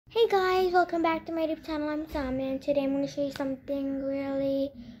Hey guys, welcome back to my YouTube channel. I'm Sam, and today I'm going to show you something really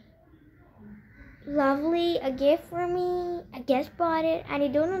lovely. A gift for me. A guest bought it, and I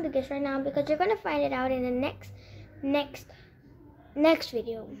don't know the gift right now because you're going to find it out in the next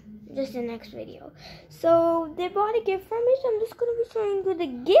video. Just the next video. So they bought a gift for me, so I'm just going to be showing you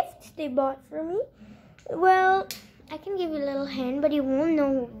the gifts they bought for me. Well, I can give you a little hint, but you won't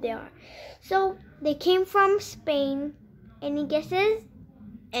know who they are. So they came from Spain. Any guesses?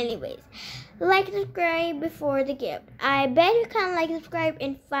 Anyways, like and subscribe before the gift. I bet you can like and subscribe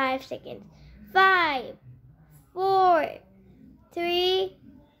in 5 seconds. 5, 4, 3,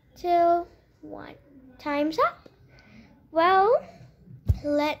 2, 1. Time's up. Well,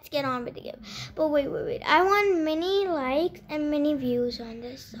 let's get on with the gift. But wait. I want many likes and many views on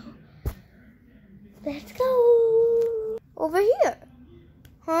this, so let's go. Over here.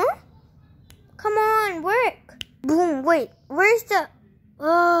 Huh? Come on, work. Boom, wait. Where's the...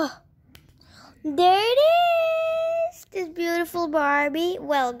 Oh, there it is! This beautiful Barbie.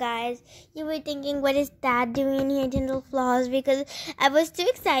 Well, guys, you were thinking, what is that doing in here, Gentle Floss? Because I was too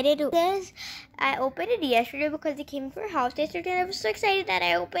excited to this. I opened it yesterday because it came for house yesterday, and I was so excited that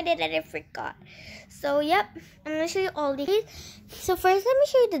I opened it and I forgot. So, yep, I'm going to show you all these. So, first, let me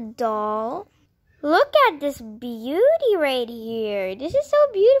show you the doll. Look at this beauty right here. This is so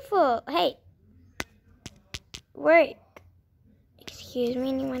beautiful. Hey, work. Excuse me,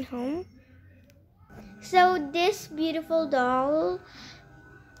 anyone home? So this beautiful doll,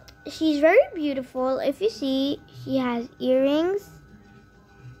 she's very beautiful. If you see, she has earrings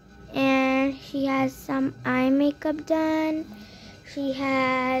and she has some eye makeup done. She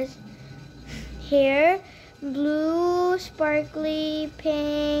has hair, blue, sparkly,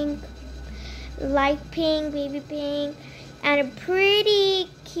 pink, light pink, baby pink, and a pretty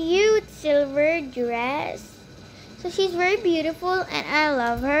cute silver dress. So she's very beautiful and I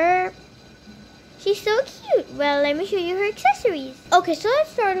love her. She's so cute. Well, let me show you her accessories. Okay, so let's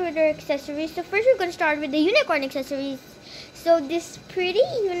start with her accessories. So first we're going to start with the unicorn accessories. So this pretty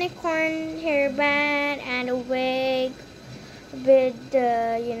unicorn hairband and a wig with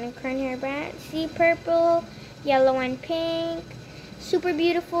the unicorn hairband. See, purple, yellow, and pink. Super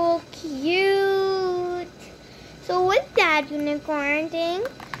beautiful, cute. So with that unicorn thing,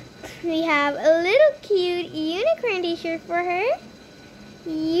 we have a little cute unicorn t-shirt for her.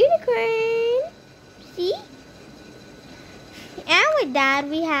 Unicorn. See? And with that,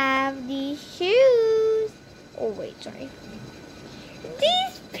 we have these shoes. Oh, wait, sorry.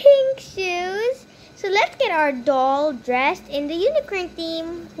 These pink shoes. So let's get our doll dressed in the unicorn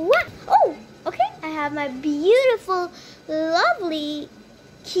theme. What? Oh, okay. I have my beautiful, lovely,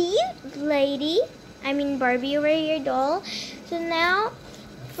 cute lady. I mean Barbie over here, doll. So now,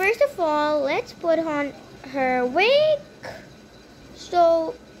 first of all, let's put on her wig.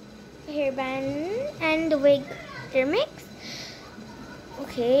 So, hairband and the wig, they're mixed.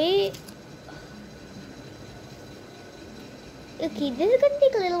 Okay. Okay, this is going to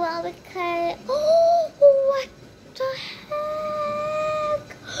take a little while because... Oh, what the heck?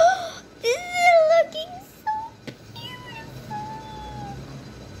 This is looking so beautiful.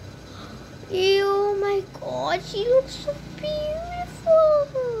 Oh my god, she looks so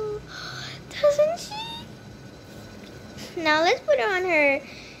beautiful. Doesn't she? Now let's put on her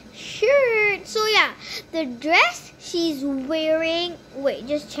shirt. So yeah, the dress she's wearing, wait,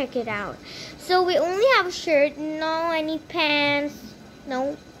 just check it out. So we only have a shirt, no any pants,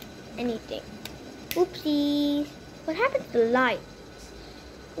 no anything. Oopsies. What happened to the lights?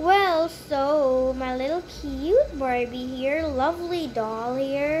 Well, so my little cute Barbie here, lovely doll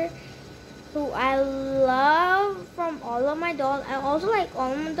here, who I love from all of my dolls. I also like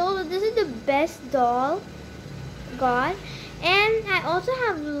all of my dolls. This is the best doll got. And I also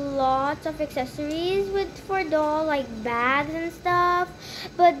have lots of accessories for doll, like bags and stuff.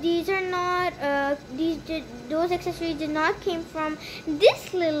 But these are not, those accessories did not came from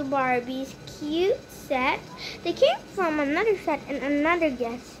this little Barbie's cute set. They came from another set, and another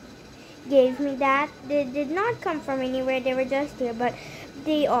guest gave me that. They did not come from anywhere, they were just here, but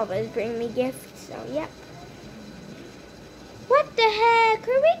they always bring me gifts, so yeah. What the heck?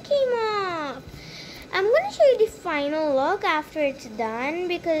 Her wig came off. I'm going to show you the final look after it's done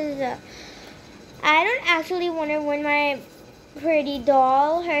because I don't actually want to win my pretty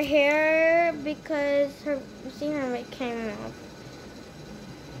doll, her hair, because see, her wig came off.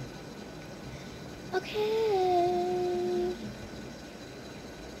 Okay.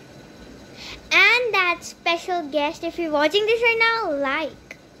 And that special guest, if you're watching this right now,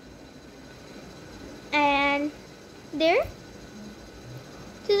 like. And there.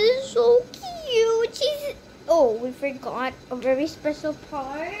 This is so cute. She's oh, we forgot a very special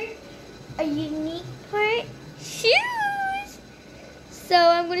part, a unique part, shoes. So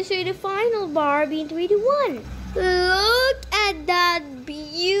I'm going to show you the final Barbie in 3, 2, 1. Look at that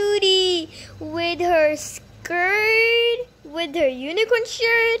beauty with her skirt, with her unicorn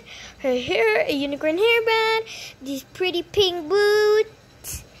shirt, her hair, a unicorn hairband, these pretty pink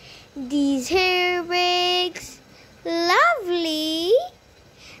boots, these hair wigs. Lovely.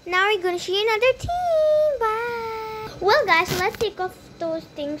 Now we're going to show you another team. Bye. Well, guys, so let's take off those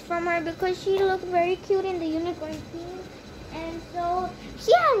things from her because she looked very cute in the unicorn theme. And so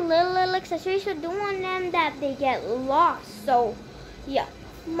she had little accessories, so don't want them that they get lost. So yeah,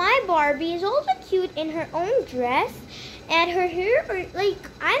 my Barbie is also cute in her own dress, and her hair, like,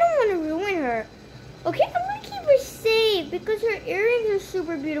 I don't want to ruin her. Okay, I'm gonna keep her safe because her earrings are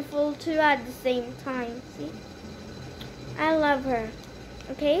super beautiful too at the same time. See, I love her.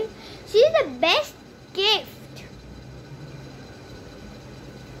 Okay, she's the best gift.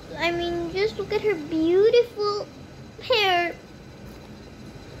 I mean, just look at her beautiful hair.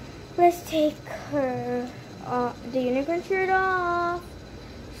 Let's take her the unicorn shirt off.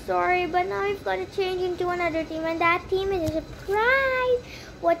 Sorry, but now we've got to change into another theme, and that theme is a surprise.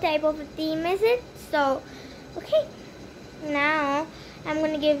 What type of a theme is it? So, okay, now I'm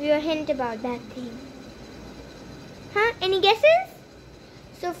gonna give you a hint about that theme. Huh? Any guesses?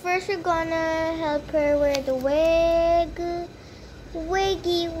 So first we're gonna help her wear the wig.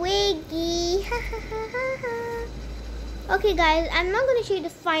 Wiggy, wiggy. Ha ha ha ha ha. Okay guys, I'm not going to show you the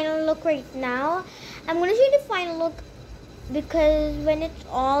final look right now. I'm going to show you the final look because when it's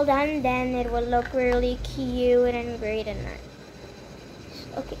all done, then it will look really cute and great and nice.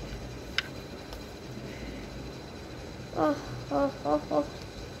 Okay. Oh.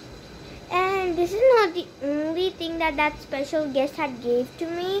 And this is not the only thing that special guest had gave to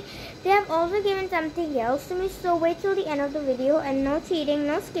me. They have also given something else to me. So wait till the end of the video, and no cheating,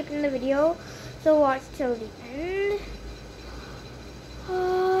 no skipping the video. So watch till the end.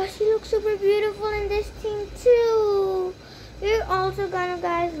 Oh, she looks super beautiful in this theme too. You're also gonna,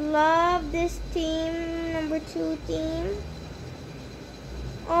 guys, love this theme, number 2 theme.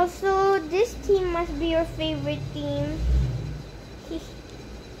 Also, this theme must be your favorite theme.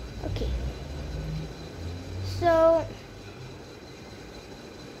 Okay. So,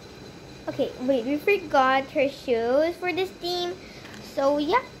 okay, wait, we forgot her shoes for this theme. So,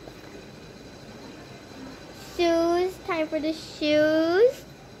 yeah. Shoes, time for the shoes.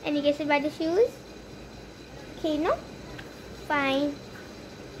 Any guesses about the shoes? Okay, no? Fine.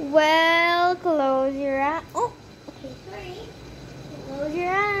 Well, close your eyes. Oh, okay, sorry. Close your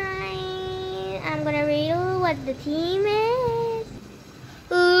eyes. I'm gonna read you what the theme is.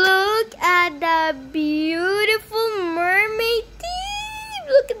 Look at that beautiful mermaid theme.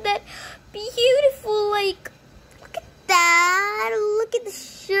 Look at that beautiful, like, look at that. Look at the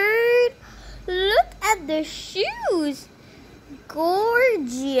shirt. Look at the shoes.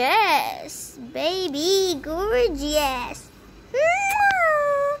 Gorgeous. Baby, gorgeous.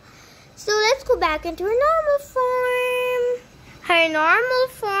 So let's go back into her normal form. Her normal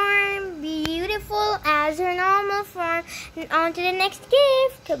form, beautiful as her normal form. And on to the next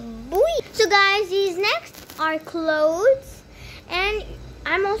gift. Boy. So guys, these next are clothes. And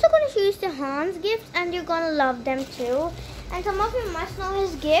I'm also going to show you Sahan's gifts, and you're going to love them too. And some of you must know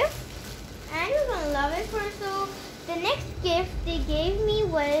his gift, and you're going to love it first. So the next gift they gave me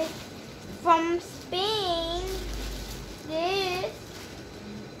was from Spain. This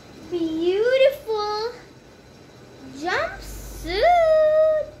beautiful jumpsuit.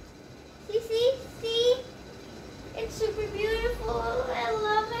 See? It's super beautiful. I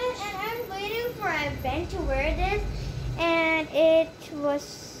love it, and I'm waiting for an event to wear this. And it was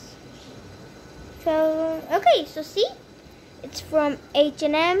so okay. So see, it's from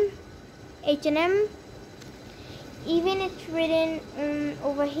H&M. Even it's written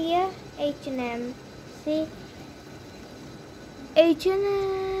over here, H&M. See,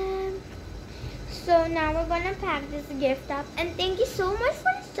 H&M. So now we're gonna pack this gift up, and thank you so much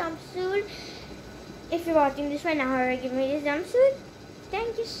for this jumpsuit. If you're watching this right now, whoever gave me this jumpsuit,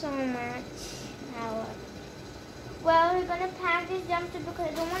 thank you so much. I love it. Well, we're gonna pack this jumpsuit because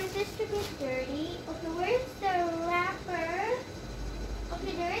I don't want this to get dirty. Okay, where's the wrapper?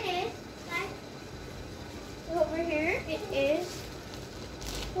 Okay, there it is. Nice. Over here it is.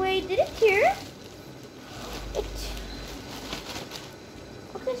 Wait, did it here?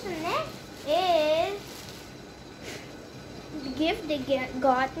 Okay, so next is the gift they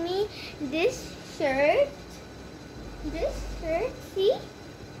got me. This shirt, see?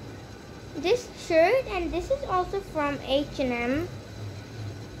 This shirt, and this is also from H&M.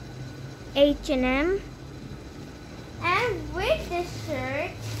 And with this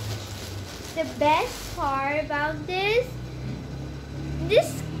shirt, the best part about this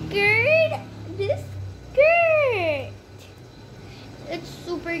skirt, it's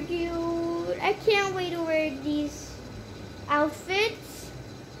super cute. I can't wait to wear these outfits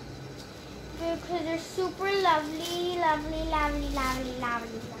because they're super lovely.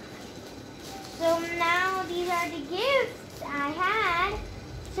 So now these are the gifts I had.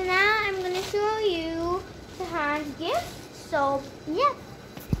 So now I'm gonna show you Sahan's gifts. So yeah.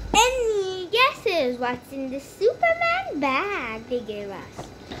 Any guesses what's in the Superman bag they gave us?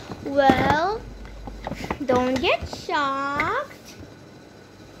 Well, don't get shocked.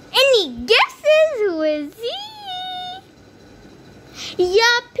 Any guesses? Who is he?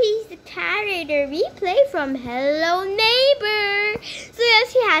 Yup, he's the character we play from Hello Neighbor. So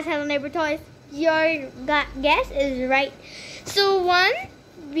yes, he has Hello Neighbor toys. Your guess is right. So one,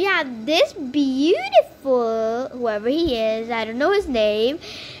 we have this beautiful, whoever he is, I don't know his name,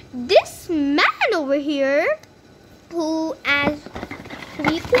 this man over here who as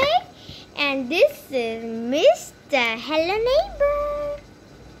we play, and this is Mr. Hello Neighbor.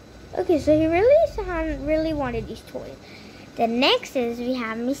 Okay, so Sahan really wanted these toys. The next is we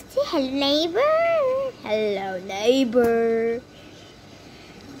have Mr. Hello Neighbor. Hello Neighbor.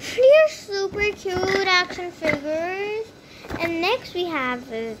 They're super cute action figures. And next we have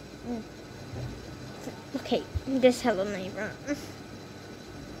this Hello Neighbor.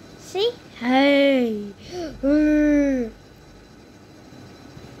 See? Hey.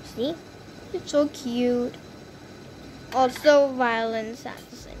 See? It's so cute. Also violence at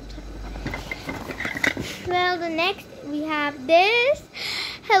the same time. Well, the next we have this.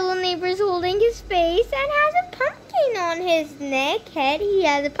 Hello Neighbor's holding his face and has a pumpkin on his neck head. He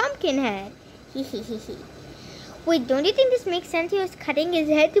has a pumpkin head. Wait, don't you think this makes sense? He was cutting his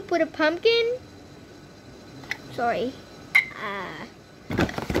head to put a pumpkin? Sorry.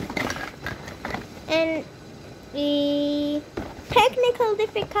 And the technical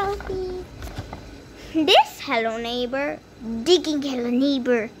difficulty. This Hello Neighbor, digging Hello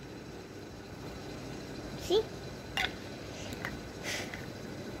Neighbor. See?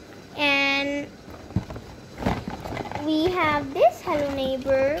 And we have this Hello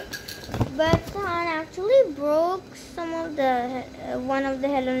Neighbor, but Sahan actually broke some of the one of the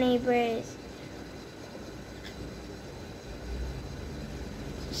Hello Neighbors.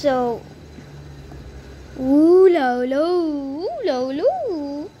 So, ooh la la, ooh la la.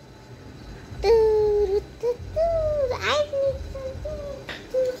 I need something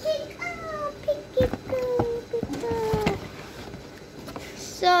to pick up.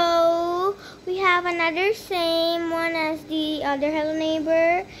 So we have another same one as the other Hello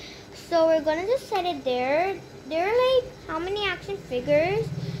Neighbor. So we're gonna just set it there. There are like how many action figures?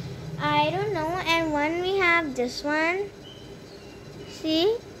 I don't know. And one we have this one.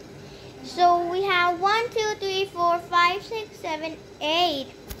 See? So we have 1, 2, 3, 4, 5, 6, 7, 8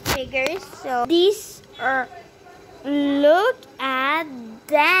 figures. So these are, look at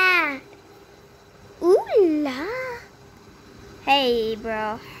that. Ooh la. Hey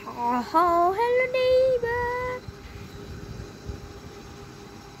bro. Oh, Hello Neighbor.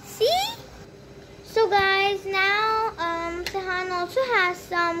 See? So guys, now Sahan also has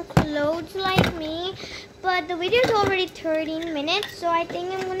some clothes like me, but the video is already 13 minutes, so I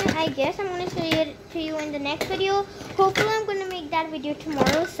think I guess I'm gonna show it to you in the next video. Hopefully I'm gonna make that video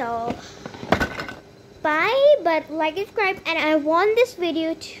tomorrow, so bye. But like and subscribe, and I want this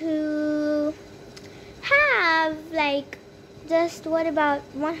video to have like just what about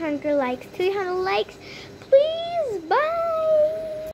 100 likes, 300 likes.